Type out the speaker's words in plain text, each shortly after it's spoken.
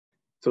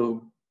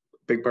So a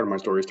big part of my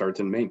story starts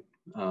in Maine.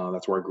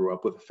 That's where I grew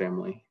up with a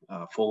family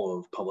full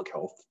of public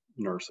health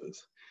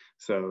nurses.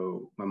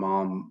 So my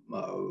mom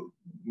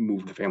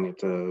moved the family up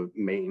to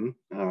Maine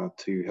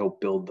to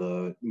help build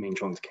the Maine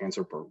Children's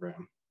Cancer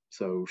Program.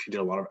 So she did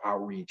a lot of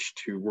outreach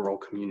to rural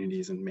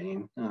communities in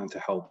Maine to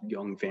help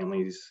young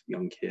families,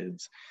 young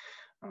kids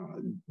uh,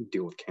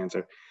 deal with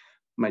cancer.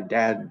 My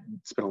dad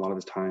spent a lot of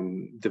his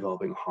time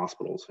developing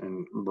hospitals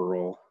in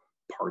rural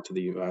parts of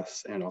the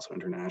US and also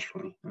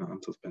internationally.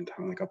 So spent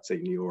time like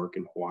upstate New York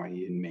and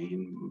Hawaii and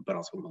Maine, but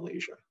also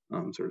Malaysia,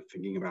 sort of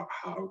thinking about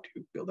how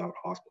to build out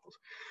hospitals.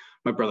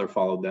 My brother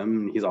followed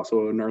them. He's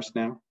also a nurse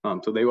now.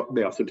 So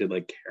they also did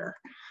like care,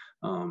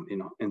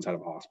 inside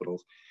of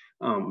hospitals.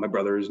 My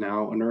brother is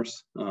now a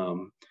nurse.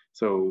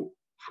 So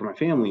for my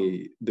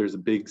family, there's a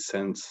big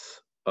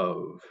sense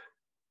of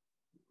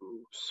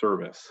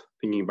service,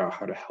 thinking about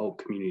how to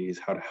help communities,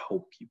 how to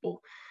help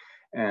people.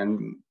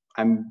 And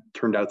I'm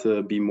turned out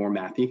to be more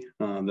mathy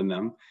than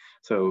them.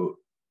 So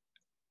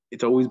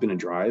it's always been a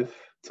drive.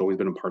 It's always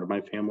been a part of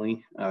my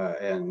family.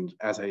 And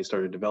as I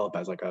started to develop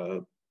as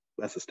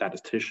a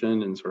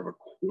statistician and sort of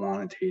a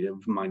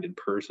quantitative minded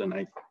person,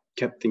 I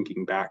kept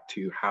thinking back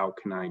to how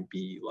can I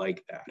be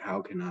like that?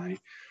 How can I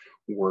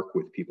work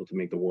with people to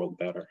make the world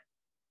better?